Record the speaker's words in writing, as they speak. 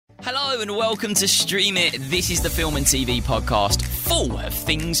Hello and welcome to Stream It. This is the film and TV podcast full of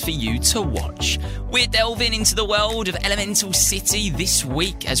things for you to watch. We're delving into the world of Elemental City this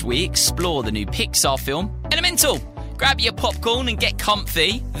week as we explore the new Pixar film, Elemental. Grab your popcorn and get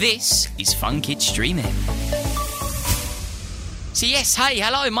comfy. This is Fun Kids Stream It. So yes, hey,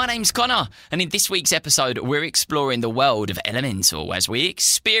 hello, my name's Connor, and in this week's episode, we're exploring the world of Elemental as we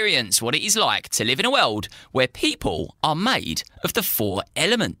experience what it is like to live in a world where people are made of the 4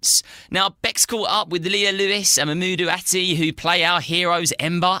 elements. Now, Beck's caught up with Leah Lewis and Mamoudou Athie, who play our heroes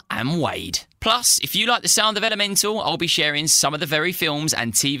Ember and Wade. Plus, if you like the sound of Elemental, I'll be sharing some of the very films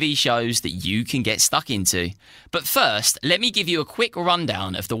and TV shows that you can get stuck into. But first, let me give you a quick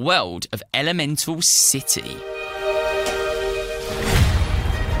rundown of the world of Elemental City.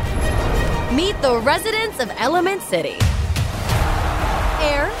 Meet the residents of Element City.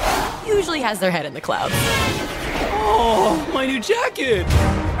 Air usually has their head in the clouds. Oh, my new jacket!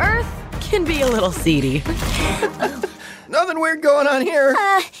 Earth can be a little seedy. Nothing weird going on here.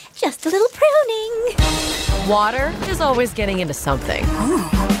 Just a little pruning. Water is always getting into something.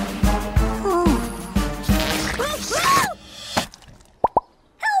 Help!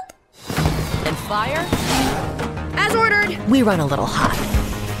 And fire? As ordered, we run a little hot.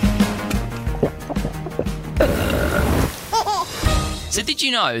 So did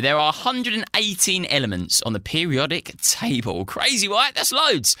you know there are 118 elements on the periodic table? Crazy, right? That's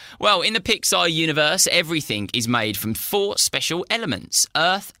loads. Well, in the Pixar universe, everything is made from 4 special elements: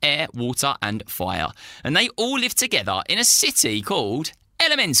 earth, air, water, and fire. And they all live together in a city called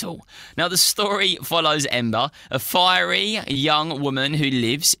Elemental. Now, the story follows Ember, a fiery young woman who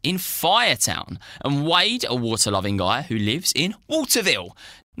lives in Firetown, and Wade, a water-loving guy who lives in Waterville.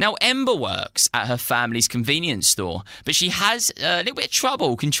 Now, Ember works at her family's convenience store, but she has a little bit of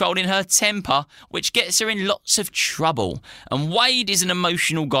trouble controlling her temper, which gets her in lots of trouble. And Wade is an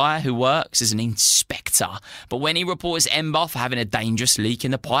emotional guy who works as an inspector, but when he reports Ember for having a dangerous leak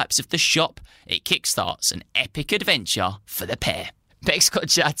in the pipes of the shop, it kickstarts an epic adventure for the pair. Beck's got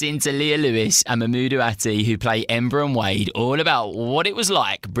chatting to Leah Lewis and Mamoudou Athie, who play Ember and Wade, all about what it was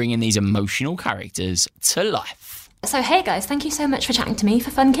like bringing these emotional characters to life. So hey guys, thank you so much for chatting to me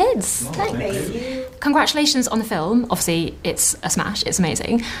for Fun Kids. Thank you. Congratulations on the film. Obviously, it's a smash. It's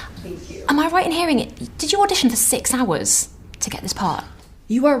amazing. Thank you. Am I right in hearing it? Did you audition for 6 hours to get this part?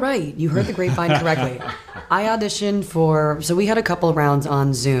 You are right. You heard the grapevine correctly. I auditioned so we had a couple rounds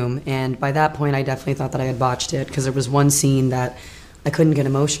on Zoom, and by that point I definitely thought that I had botched it because there was one scene that I couldn't get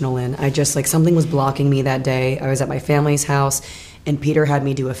emotional in. I just, something was blocking me that day. I was at my family's house, and Peter had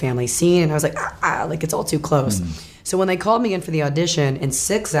me do a family scene, and I was like, it's all too close. So when they called me in for the audition in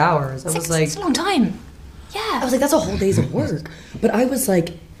 6 hours, I was like... It's a long time. Yeah. I was like, that's a whole day's of work. But I was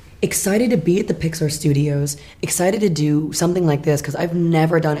like excited to be at the Pixar studios, excited to do something like this, because I've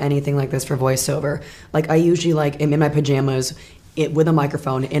never done anything like this for voiceover. Like, I usually am in my pajamas, with a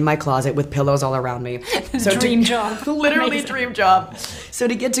microphone in my closet with pillows all around me. Dream job. Literally a dream job. So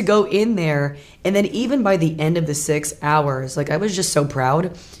to get to go in there, and then even by the end of the 6 hours, I was just so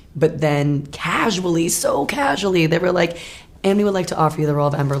proud. But then so casually, they were like, and we would like to offer you the role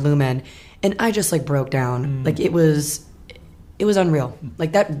of Ember Lumen. And I just broke down. It was unreal.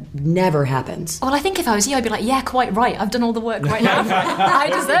 That never happens. Well, I think if I was you, I'd be like, yeah, quite right. I've done all the work right now. I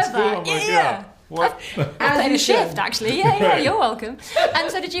deserve that. Yeah. What? I've played a shift, actually. Yeah, you're welcome.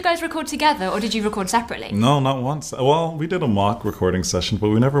 And so did you guys record together, or did you record separately? No, not once. Well, we did a mock recording session, but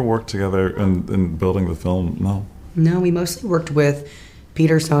we never worked together in building the film, no. No, we mostly worked with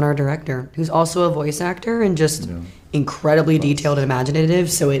Peter Stone, our director, who's also a voice actor and just incredibly detailed and imaginative,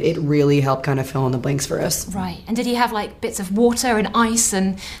 so it really helped kind of fill in the blanks for us. Right. And did he have bits of water and ice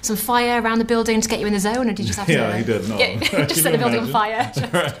and some fire around the building to get you in the zone, or did you just have to... Yeah, he did, no. Just set the building on fire.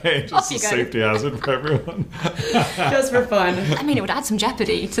 Just a safety hazard for everyone. Just for fun. I mean, it would add some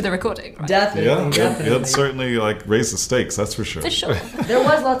jeopardy to the recording, right? Definitely. It'd certainly raise the stakes, that's for sure. For sure. There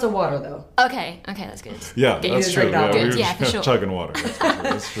was lots of water, though. Okay, that's good. Yeah, that's true. Good. We were for sure. chugging water.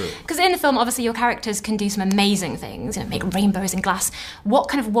 That's true. Because in the film, obviously, your characters can do some amazing things, make rainbows and glass. What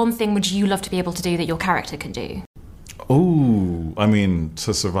kind of one thing would you love to be able to do that your character can do? Oh, I mean,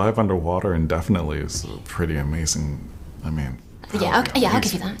 to survive underwater indefinitely is pretty amazing. I'll give you that. Yeah,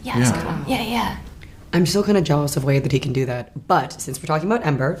 that's a good one. Yeah. I'm still kind of jealous of Wade that he can do that. But since we're talking about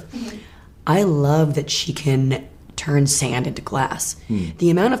Ember, I love that she can turn sand into glass.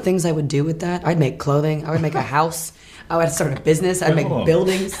 The amount of things I would do with that, I'd make clothing, I would make a house, I would start a business, I'd make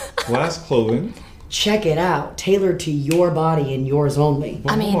buildings. Glass clothing? Check it out. Tailored to your body and yours only.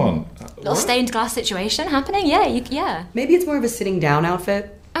 Little stained glass situation happening? Yeah. Maybe it's more of a sitting down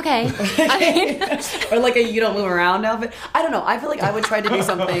outfit. Okay. I mean, Or like a you don't move around outfit. I don't know. I feel like I would try to do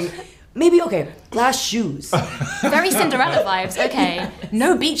something. Maybe, okay, glass shoes. very Cinderella vibes. Okay.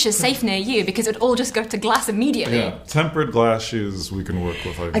 No beach is safe near you because it would all just go to glass immediately. Yeah, tempered glass shoes we can work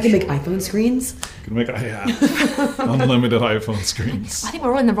with. I can make iPhone screens. You can make unlimited iPhone screens. I think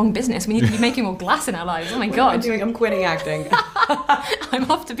we're all in the wrong business. We need to be making more glass in our lives. Oh my god. I'm quitting acting.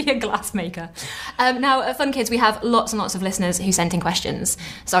 I'm off to be a glass maker. Now, at Fun Kids, we have lots and lots of listeners who sent in questions.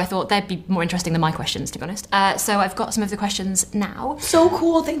 So I thought they'd be more interesting than my questions, to be honest. So I've got some of the questions now. So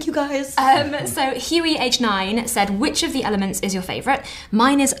cool. Thank you, guys. So Huey H9 said, which of the elements is your favourite?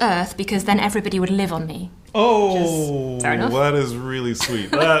 Mine is Earth because then everybody would live on me. Oh, fair enough. that is really sweet.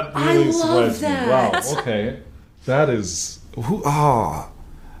 That really I love sweats me. that. Wow, okay. That is... What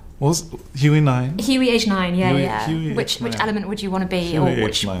was Huey 9? Huey H9, yeah. Huey Which H9. element would you want to be? Huey or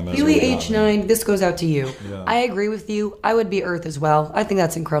which? H9. that's Huey really H9, this goes out to you. Yeah. I agree with you. I would be Earth as well. I think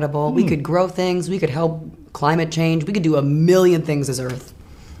that's incredible. We could grow things. We could help climate change. We could do a million things as Earth.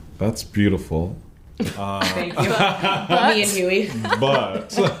 That's beautiful. Thank you. Me and Huey.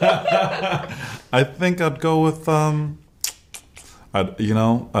 But I think I'd go with I'd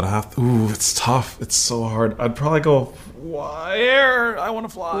have to. Ooh, it's tough. It's so hard. I'd probably go air. I want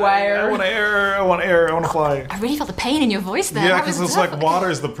to fly. Wire. I want air. I want air. I want to fly. I really felt the pain in your voice there. Yeah, That because was it's tough. like water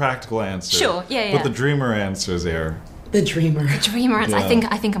is the practical answer. Sure, yeah. But the dreamer answer is air. The dreamer. Dreamer, Yeah.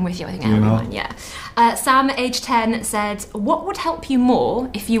 I think I'm with you. I think You know? everyone, yeah. Sam, age 10, said, what would help you more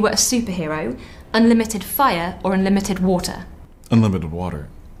if you were a superhero? Unlimited fire or unlimited water? Unlimited water.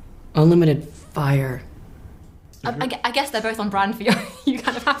 Unlimited fire. I guess they're both on brand for you. You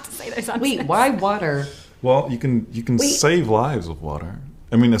kind of have to say those answers. Wait, why water? Well, you can Wait. save lives with water.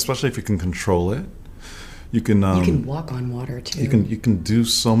 I mean, especially if you can control it. You can You can walk on water too. you can do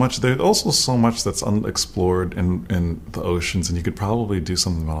so much. There's also so much that's unexplored in the oceans, and you could probably do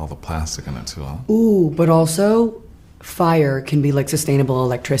something about all the plastic in it too. Huh? Ooh, but also fire can be like sustainable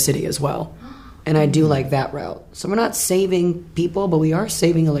electricity as well. And I do like that route. So we're not saving people, but we are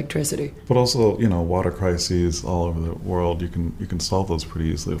saving electricity. But also, water crises all over the world. You can solve those pretty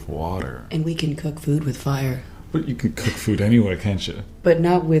easily with water. And we can cook food with fire. But you can cook food anyway, can't you? But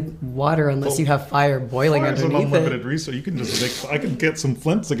not with water unless you have fire boiling Fire's an underneath unlimited it. resource. You can just I can get some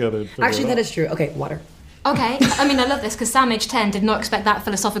flints together. and figure Actually, it that out. is true. Okay, water. Okay, I mean, I love this because Sam, age 10, did not expect that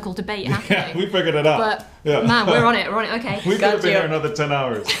philosophical debate happening. Yeah, we figured it out. But, yeah. man, we're on it, okay. We could Got have been you. here another 10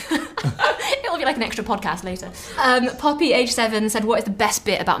 hours. It'll be like an extra podcast later. Poppy, age 7, said, what is the best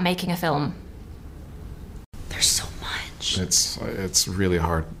bit about making a film? There's so much. It's really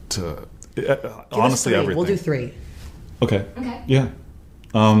hard to... Give us honestly, three. everything. We'll do 3. Okay. Okay. Yeah.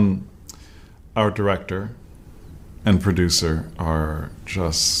 Our director and producer are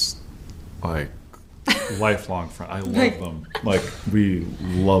just like lifelong friends. I love them. Like, we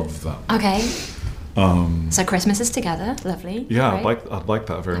love them. Okay. So Christmas is together. Lovely. Yeah, Great. I'd like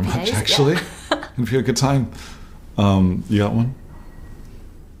that very much, yeah. actually. It'd be a good time. You got one?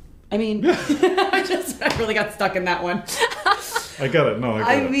 I mean, I really got stuck in that one. I get it. No,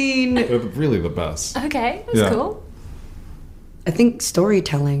 I get it. mean, They're really the best. Okay, that's Yeah. cool. I think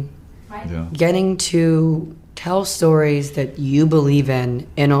storytelling. Right. Yeah. Getting to tell stories that you believe in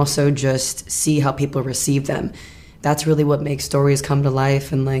and also just see how people receive them. That's really what makes stories come to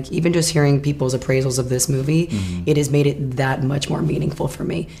life. And like even just hearing people's appraisals of this movie, it has made it that much more meaningful for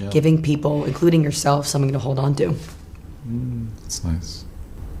me. Yeah. Giving people, including yourself, something to hold on to. That's nice.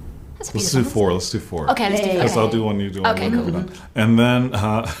 That's a Let's beautiful do 4. Let's do 4. Okay, let's do that. Because I'll do one, you do one. Okay, we'll cool. go down. And then,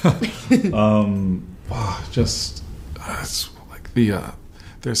 it's like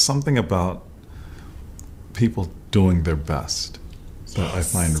there's something about people doing their best that I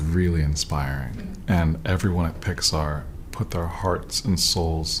find really inspiring. And everyone at Pixar put their hearts and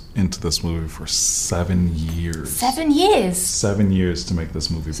souls into this movie for 7 years. 7 years. 7 years to make this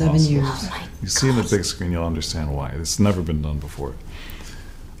movie 7 possible. years. Oh my You see in the big screen, you'll understand why. It's never been done before.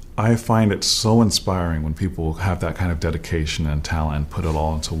 I find it so inspiring when people have that kind of dedication and talent and put it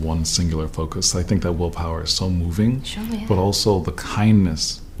all into one singular focus. I think that willpower is so moving, Sure, yeah. but also the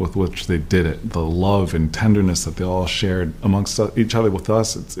kindness with which they did it, the love and tenderness that they all shared amongst each other with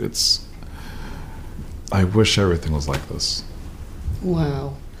us. It's I wish everything was like this.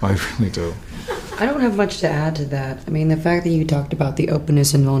 Wow. I really do. I don't have much to add to that. I mean, the fact that you talked about the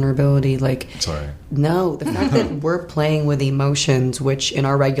openness and vulnerability, like, Sorry. no, the fact that we're playing with emotions, which in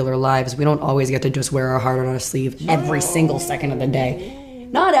our regular lives, we don't always get to just wear our heart on our sleeve every single second of the day.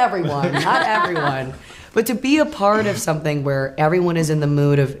 Not everyone, not everyone. But to be a part of something where everyone is in the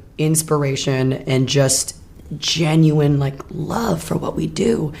mood of inspiration and just genuine, like, love for what we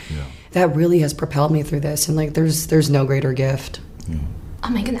do, Yeah. that really has propelled me through this. And, like, there's no greater gift. Yeah. Oh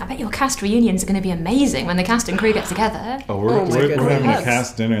my goodness, I bet your cast reunions are going to be amazing when the cast and crew get together. Oh, we're having a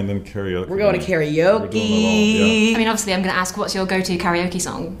cast dinner and then karaoke. We're going to karaoke. We're doing it all, I mean, obviously, I'm going to ask, what's your go-to karaoke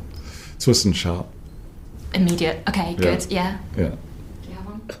song? Twist and Shout. Immediate. Okay, good. Yeah. Yeah. Do you have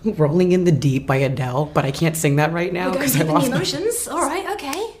one? Rolling in the Deep by Adele, but I can't sing that right now We're going because I deep in lost the my... emotions. All right,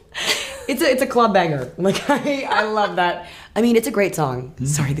 okay. It's a club banger. Like I love that. I mean, it's a great song.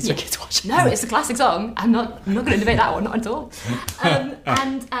 Sorry, these are kids watching. No, it's a classic song. I'm not going to debate that one, not at all.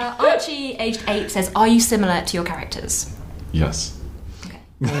 And Archie, aged 8, says, "Are you similar to your characters?" Yes.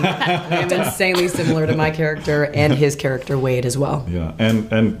 I am insanely similar to my character and his character Wade as well. Yeah,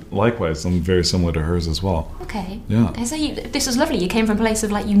 and likewise, I'm very similar to hers as well. Okay. Yeah. So this was lovely. You came from a place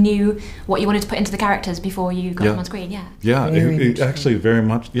of like you knew what you wanted to put into the characters before you got them on screen. Yeah. Yeah, it actually very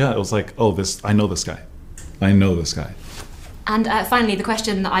much. Yeah, it was like, oh, I know this guy. I know this guy. And finally, the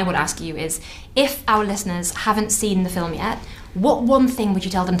question that I would ask you is, if our listeners haven't seen the film yet, what one thing would you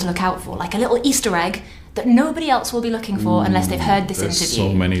tell them to look out for? Like a little Easter egg that nobody else will be looking for unless they've heard this There's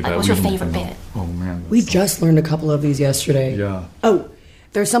interview. so many like, that what's we your don't favourite know. bit? Oh man, We just learned a couple of these yesterday. Yeah. Oh,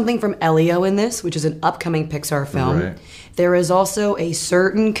 there's something from Elio in this, which is an upcoming Pixar film. Right. There is also a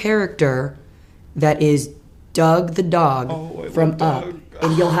certain character that is Doug the dog from Up,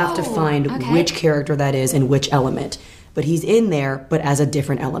 and you'll have to find okay. which character that is and which element. But he's in there, but as a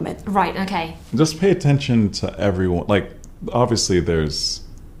different element. Right, okay. Just pay attention to everyone. Like, obviously,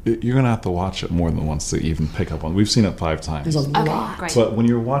 you're gonna have to watch it more than once to even pick up on. We've seen it 5 times. There's a Okay, lot. great. But when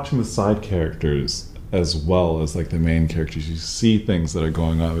you're watching the side characters as well as like the main characters, you see things that are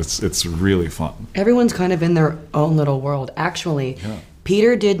going on. It's really fun. Everyone's kind of in their own little world. Actually,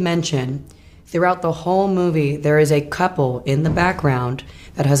 Peter did mention throughout the whole movie there is a couple in the background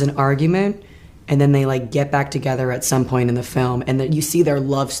that has an argument, and then they like get back together at some point in the film, and then you see their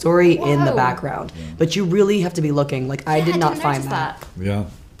love story in the Whoa. background. But you really have to be looking. Like I did not didn't find notice that. Yeah.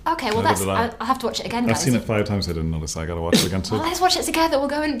 Okay, well, Neither did I. I'll have to watch it again, I've guys. seen it 5 times. I didn't notice. I gotta watch it again too. Well, let's watch it together. We'll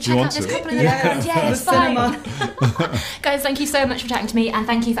go and check want out this to? couple in the background. Yeah, it's cinema. fine. Guys, thank you so much for chatting to me, and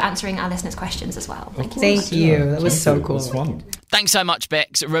thank you for answering our listeners' questions as well. Thank you. Thank you. That was Thank so you. cool. It was fun. Thanks so much,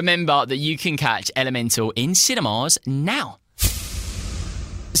 Bex. Remember that you can catch Elemental in cinemas now.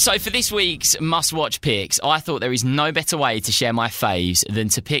 So for this week's must-watch picks, I thought there is no better way to share my faves than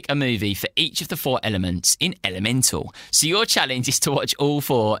to pick a movie for each of the 4 elements in Elemental. So your challenge is to watch all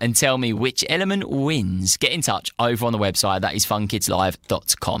 4 and tell me which element wins. Get in touch over on the website, that is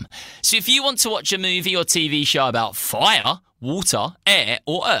funkidslive.com. So if you want to watch a movie or TV show about fire, water, air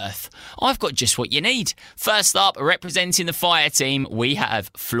or earth, I've got just what you need. First up, representing the fire team, we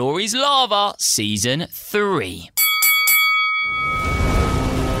have Floor is Lava Season 3.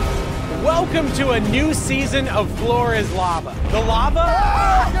 Welcome to a new season of Floor is Lava. The lava?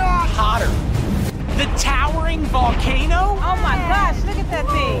 Hotter. The towering volcano? Oh my gosh, look at that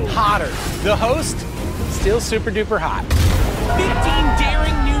thing. Hotter. The host? Still super duper hot. 15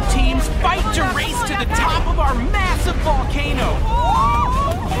 daring new teams fight to race to the top of our massive volcano.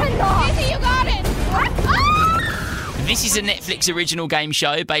 Easy, you got it. This is a Netflix original game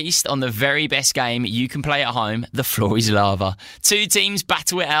show based on the very best game you can play at home, The Floor is Lava. 2 teams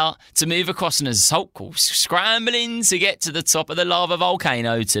battle it out to move across an assault course, scrambling to get to the top of the lava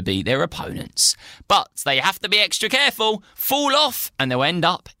volcano to beat their opponents. But they have to be extra careful, fall off, and they'll end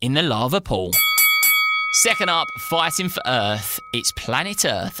up in the lava pool. Second up, fighting for Earth, it's Planet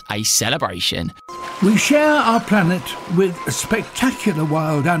Earth, a celebration. We share our planet with spectacular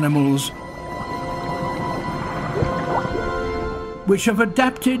wild animals which have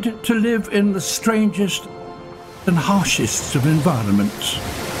adapted to live in the strangest and harshest of environments.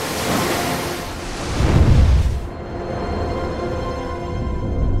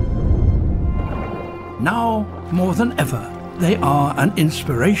 Now, more than ever, they are an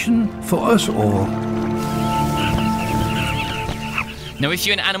inspiration for us all. Now, if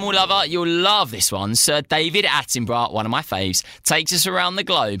you're an animal lover, you'll love this one. Sir David Attenborough, one of my faves, takes us around the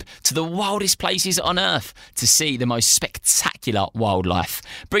globe to the wildest places on Earth to see the most spectacular wildlife,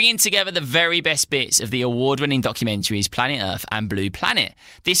 bringing together the very best bits of the award-winning documentaries Planet Earth and Blue Planet.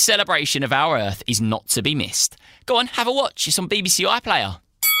 This celebration of our Earth is not to be missed. Go on, have a watch. It's on BBC iPlayer.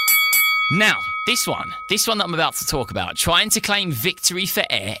 Now, this one that I'm about to talk about, trying to claim victory for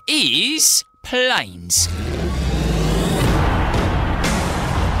air, is planes.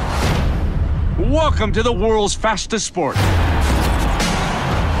 Welcome to the world's fastest sport,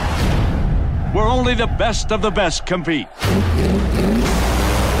 where only the best of the best compete.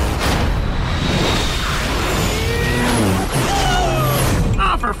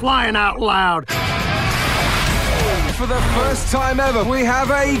 Ah, for flying out loud. for the first time ever, we have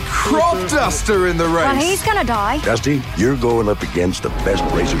a crop duster in the race. Well, he's gonna die. Dusty, you're going up against the best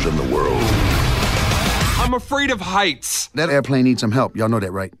racers in the world. I'm afraid of heights. That airplane needs some help. Y'all know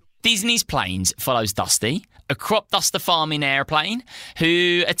that, right? Disney's Planes follows Dusty, a crop duster farming airplane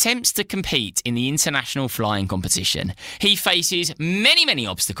who attempts to compete in the international flying competition. He faces many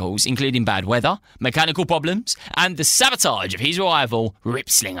obstacles, including bad weather, mechanical problems, and the sabotage of his rival,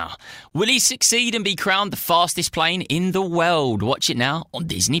 Ripslinger. Will he succeed and be crowned the fastest plane in the world? Watch it now on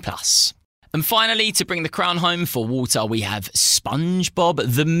Disney+. And finally, to bring the crown home for Walter, we have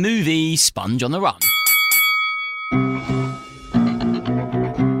SpongeBob the movie, Sponge on the Run.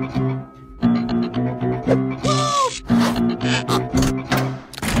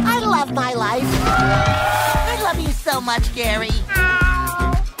 I love my life. I love you so much, Gary.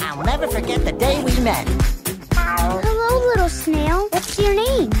 I'll never forget the day we met. Hello, little snail. What's your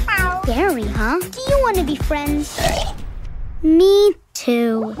name? Gary, huh? Do you want to be friends? Me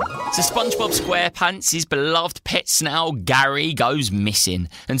too. So SpongeBob SquarePants' beloved pet snail Gary goes missing,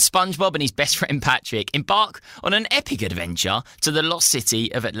 and SpongeBob and his best friend Patrick embark on an epic adventure to the lost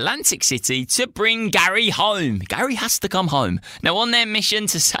city of Atlantic City to bring Gary home. Gary has to come home. Now, on their mission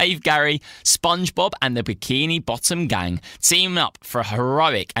to save Gary, SpongeBob and the Bikini Bottom gang team up for a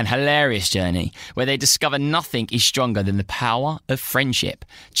heroic and hilarious journey where they discover nothing is stronger than the power of friendship.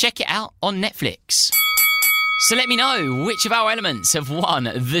 Check it out on Netflix. So let me know which of our elements have won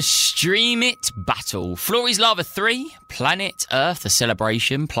the Stream It battle. Floor is Lava 3, Planet Earth, The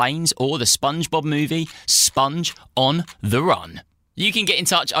Celebration, Planes, or the SpongeBob movie, Sponge on the Run. You can get in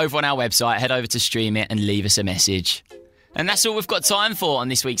touch over on our website. Head over to Stream It and leave us a message. And that's all we've got time for on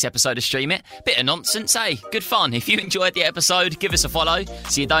this week's episode of Stream It. Bit of nonsense, eh? Good fun. If you enjoyed the episode, give us a follow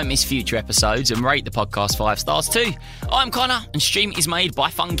so you don't miss future episodes, and rate the podcast 5 stars too. I'm Connor, and Stream It is made by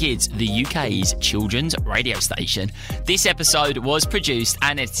Fun Kids, the UK's children's radio station. This episode was produced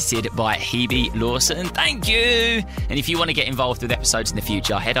and edited by Hebe Lawson. Thank you! And if you want to get involved with episodes in the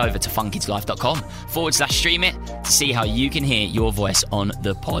future, head over to funkidslife.com/stream it to see how you can hear your voice on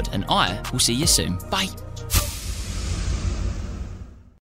the pod. And I will see you soon. Bye.